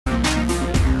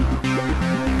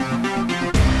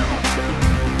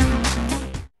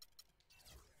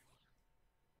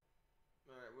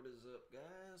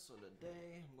guys, so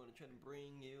today I'm going to try to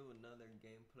bring you another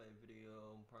gameplay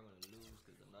video. I'm probably going to lose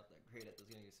because I'm not that great at this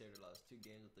game. Considered I lost 2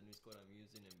 games with the new squad I'm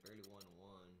using and barely won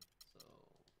 1. So,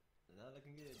 not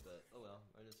looking good, but oh well.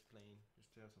 I'm just playing,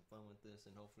 just to have some fun with this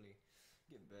and hopefully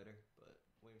get better. But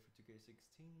waiting for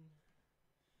 2K16.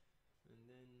 And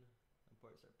then I'm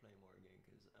probably start playing more again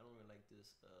because I don't really like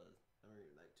this. I don't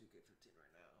really like 2K15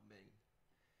 right now.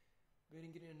 I've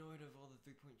been getting annoyed of all the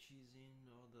 3-point cheesing,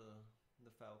 all the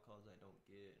foul calls I don't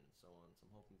get, and so on. So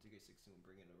I'm hoping 2K16 will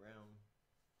bring it around,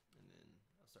 and then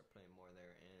I'll start playing more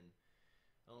there. And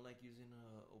I don't like using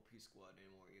OP squad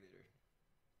anymore either.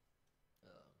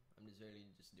 I'm just really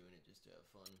just doing it just to have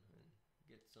fun and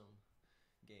get some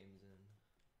games in.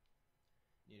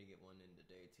 Need to get one in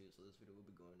today too, so this video will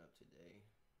be going up today.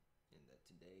 And that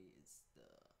today is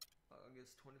the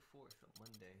August 24th, a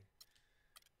Monday.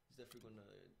 He's definitely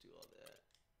gonna do all that,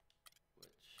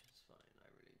 which is fine. I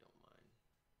really don't mind.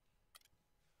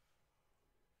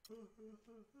 Yeah, it's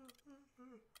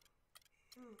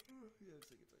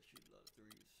like if I shoot a lot of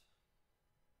threes.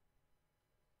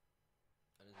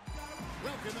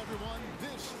 Welcome everyone,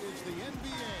 this is the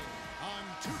NBA on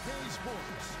 2K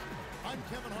Sports. I'm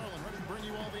Kevin Harlan, ready to bring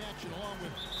you all the action along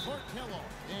with Clark Kellogg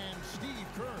and Steve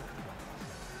Kerr.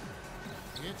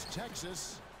 It's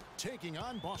Texas taking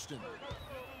on Boston.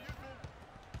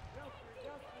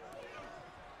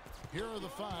 Here are the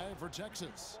 5 for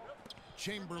Texas.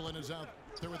 Chamberlain is out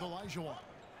there with Elijah.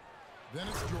 Then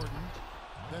it's Jordan.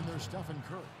 Then there's Stephen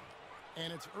Curry.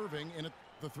 And it's Irving in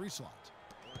the 3 slot.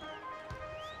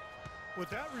 With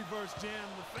that reverse jam,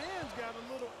 the fans got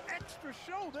a little extra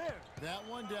show there. That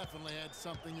one definitely had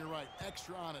something, you're right,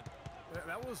 extra on it.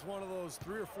 That was one of those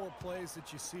 3 or 4 plays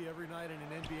that you see every night in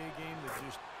an NBA game that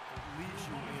just leaves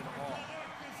you in awe.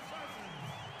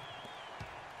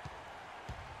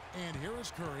 And here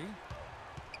is Curry.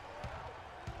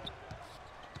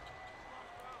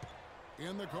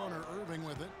 In the corner, Irving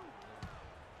with it.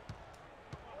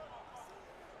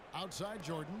 Outside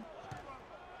Jordan.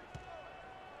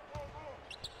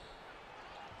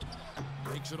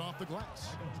 Takes it off the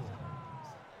glass.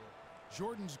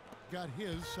 Jordan's got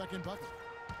his second bucket.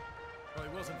 Well,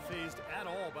 he wasn't phased at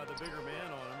all by the bigger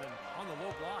man on him, and on the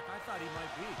low block, I thought he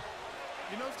might be.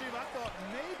 You know, Steve, I thought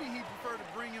maybe he'd prefer to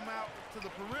bring him out to the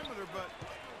perimeter, but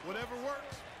whatever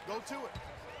works, go to it.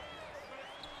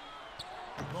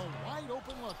 The wide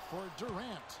open look for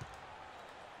Durant.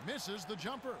 Misses the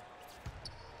jumper.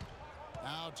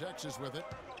 Now Texas with it.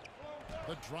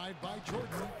 The drive by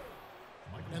Jordan.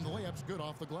 And the layup's good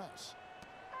off the glass.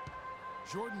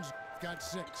 Jordan's got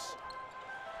 6.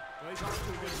 Well, he's off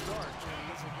to a good start,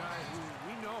 and he's a guy who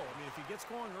we know. I mean, if he gets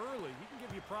going early, he can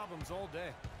give you problems all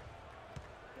day.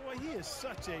 Boy, he is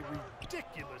such a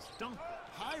ridiculous dunker.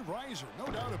 High riser, no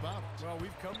doubt about it. Well,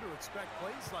 we've come to expect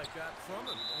plays like that from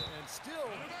him, and still,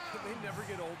 they never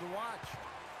get old to watch.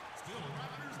 Still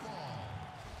Raptors ball.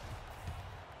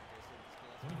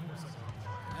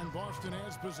 And Boston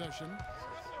has possession.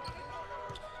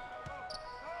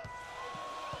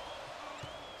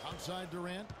 Outside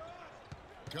Durant.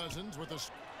 Cousins with a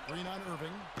screen on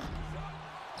Irving.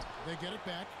 They get it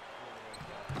back.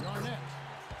 Garnett.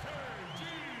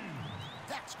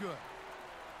 That's good.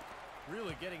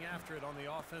 Really getting after it on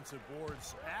the offensive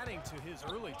boards, adding to his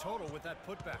early total with that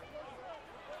putback.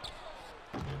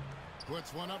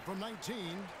 Puts one up from 19.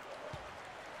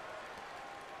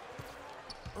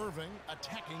 Irving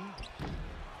attacking.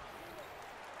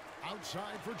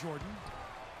 Outside for Jordan.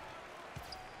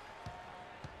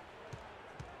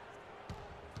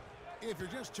 If you're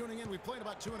just tuning in, we played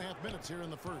about 2.5 minutes here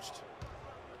in the first.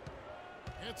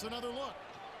 It's another look.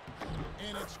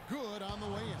 And it's good on the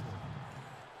way in.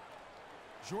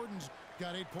 Jordan's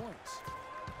got 8 points.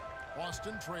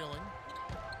 Boston trailing.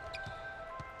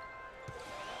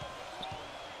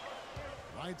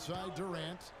 Right side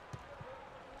Durant.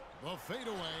 The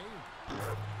fadeaway.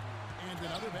 And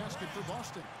another basket for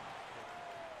Boston.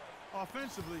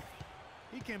 Offensively,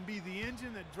 he can be the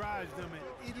engine that drives them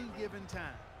at any given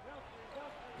time.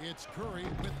 It's Curry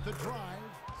with the drive.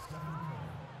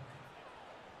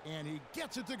 And he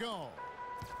gets it to go.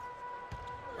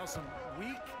 Well, some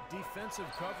weak defensive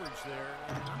coverage there.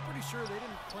 I'm pretty sure they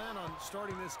didn't plan on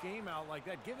starting this game out like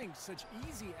that, giving such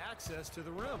easy access to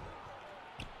the rim.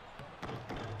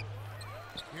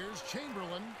 Here's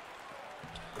Chamberlain.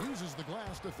 Uses the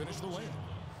glass to finish the layup.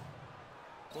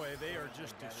 Boy, they are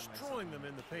just destroying them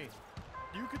in the paint.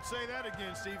 You could say that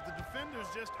again, Steve. The defenders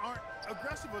just aren't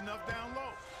aggressive enough down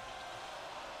low.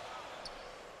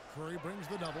 Curry brings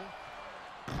the double.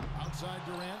 Outside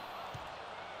Durant.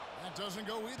 That doesn't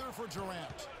go either for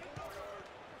Durant.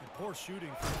 And Poor shooting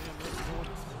from him this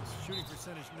quarter. Shooting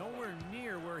percentage nowhere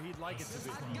near where he'd like it to be.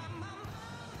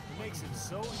 It makes it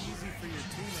so easy for your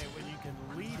teammate when you can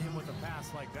lead him with a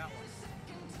pass like that one.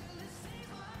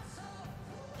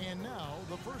 And now,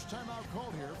 the first timeout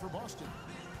called here for Boston.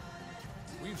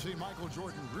 We've seen Michael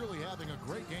Jordan really having a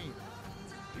great game.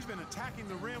 He's been attacking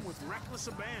the rim with reckless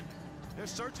abandon. They're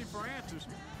searching for answers.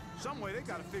 Some way they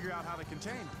got to figure out how to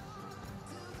contain him.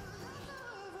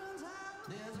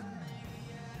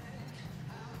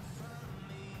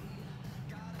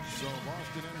 So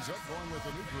Boston ends up going with a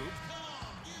new group.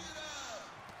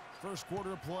 First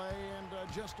quarter of play and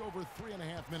just over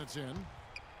 3.5 minutes in.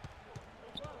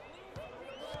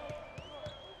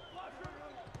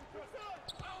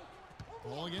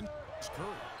 Ball again. It's Curry.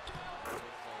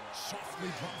 Softly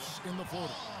drops in the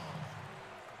floater.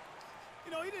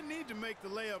 You know, he didn't need to make the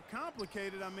layup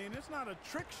complicated. I mean, it's not a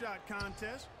trick shot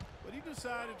contest, but he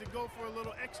decided to go for a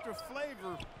little extra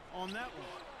flavor on that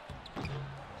one.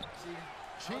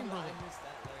 Chamberlain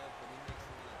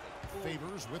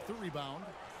Favors with the rebound.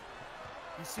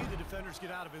 You see the defenders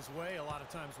get out of his way a lot of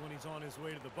times when he's on his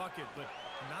way to the bucket, but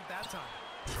not that time.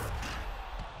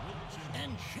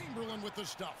 And Chamberlain with the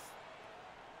stuff.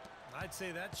 I'd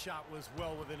say that shot was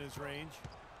well within his range.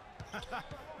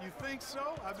 You think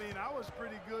so? I mean, I was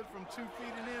pretty good from 2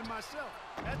 feet and in myself.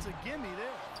 That's a gimme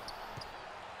there.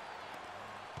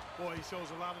 Boy, he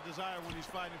shows a lot of desire when he's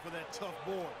fighting for that tough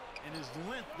board, and his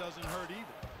length doesn't hurt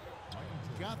either.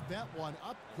 Got that one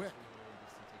up quick.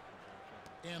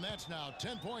 And that's now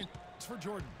 10 points for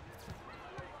Jordan.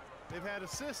 They've had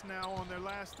assists now on their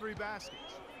last 3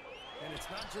 baskets. And it's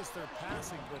not just their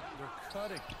passing, but their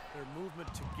cutting, their movement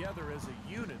together as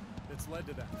a unit that's led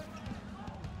to that.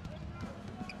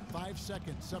 5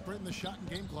 seconds separating the shot and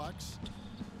game clocks.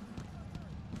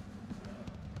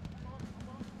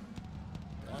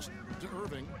 Pass to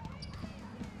Irving.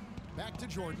 Back to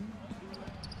Jordan.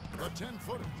 A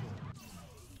 10-footer.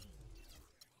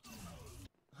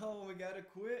 Oh, we gotta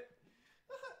quit.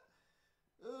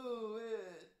 Oh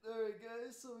man. Alright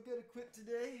guys, so we gotta quit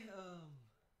today.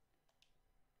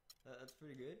 That's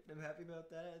pretty good. I'm happy about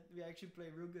that. We actually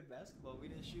played real good basketball. We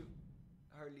didn't shoot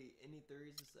hardly any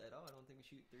threes at all. I don't think we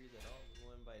shoot threes at all. We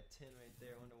won by 10 right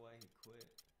there. I wonder why he quit.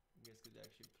 I guess because we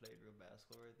actually played real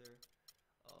basketball right there.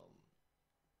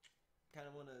 Kind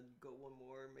of want to go one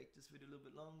more, make this video a little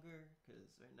bit longer,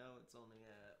 because right now it's only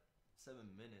at 7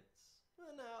 minutes.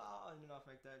 Well, no, I'll end it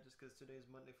off like that just because today's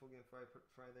Monday, full game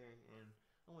Friday, and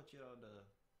I want you all to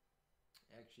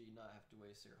actually not have to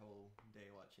waste your whole day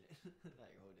watching it.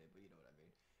 Not your whole day, but you know what I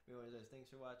mean. Anyways, guys,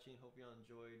 thanks for watching. Hope you all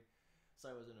enjoyed.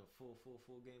 Sorry I wasn't a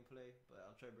full gameplay, but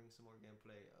I'll try to bring some more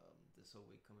gameplay this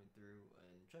whole week coming through,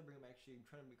 and try to bring them actually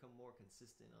trying to become more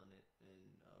consistent on it, and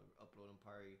upload them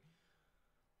probably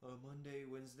Monday,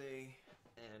 Wednesday,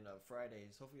 and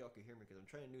Fridays. Hopefully y'all can hear me because I'm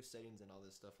trying new settings and all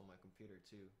this stuff on my computer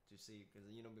too to see, because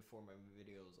you know before my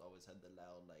videos always had the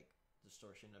loud like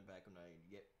distortion in the back. When I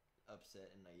get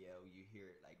upset and I yell, you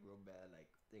hear it like real bad. Like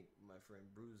I think my friend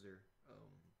Bruiser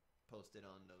posted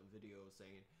on the video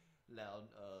saying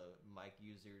loud mic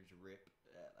users rip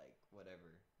at like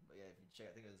whatever. But yeah, if you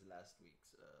check, I think it was last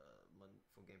week's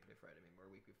full gameplay Friday, maybe, or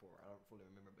a week before. I don't fully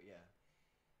remember, but yeah.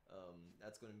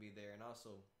 That's going to be there. And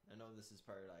also, I know this is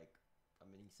probably like, I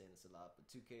mean, he's saying this a lot, but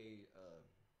 2K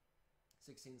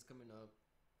 16 is coming up.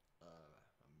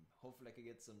 Hopefully I could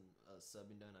get some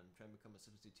subbing done. I'm trying to become a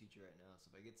substitute teacher right now, so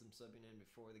if I get some subbing in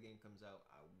before the game comes out,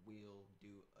 I will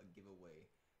do a giveaway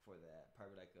for that.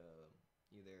 Probably like a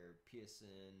either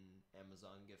PSN,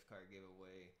 Amazon gift card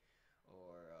giveaway,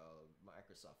 or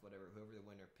Microsoft, whatever. Whoever the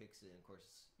winner picks it. And of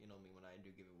course, you know me, when I do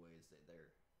giveaways,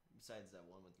 they're besides that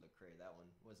one with Lecrae, that one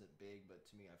wasn't big, but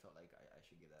to me, I felt like I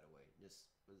should give that away. Just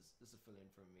a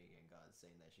fill-in from me and God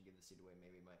saying that I should give the seed away.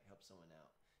 Maybe it might help someone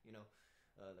out. You know,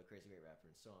 Lecrae's a great rapper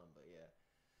and so on. But yeah,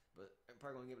 but I'm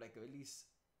probably gonna give like at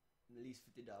least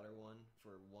 $50 one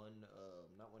for one,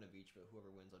 not one of each, but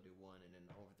whoever wins, I'll do one, and then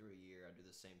over through a year, I'll do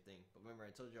the same thing. But remember,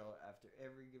 I told y'all after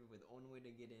every giveaway, the only way to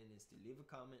get in is to leave a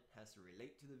comment, has to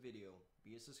relate to the video,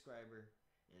 be a subscriber,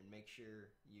 and make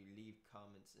sure you leave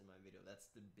comments in my video.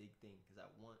 That's the big thing, because I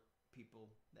want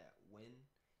people that win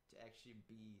to actually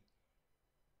be,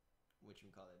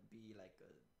 be like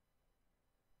a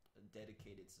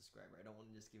dedicated subscriber. I don't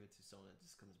want to just give it to someone that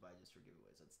just comes by just for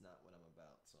giveaways. That's not what I'm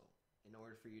about. So in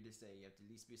order for you to say, you have to at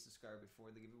least be a subscriber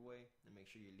before the giveaway, and make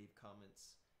sure you leave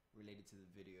comments related to the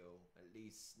video. At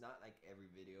least, not like every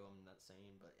video, I'm not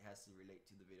saying, but it has to relate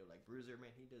to the video. Like Bruiser,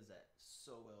 man, he does that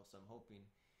so well, so I'm hoping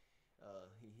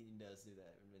he does do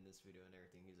that in this video and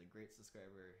everything. He's a great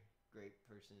subscriber, great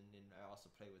person, and I also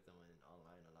play with him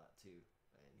online a lot too,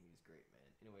 and he's great, man.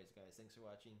 Anyways, guys, thanks for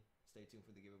watching. stay tuned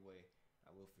for the giveaway.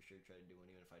 I will for sure try to do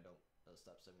one, even if I don't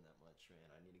stop subbing that much, man.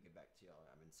 I need to get back to y'all.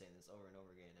 I've been saying this over and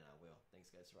over again, and I will. Thanks,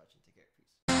 guys, for watching. Take care.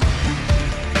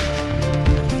 Peace.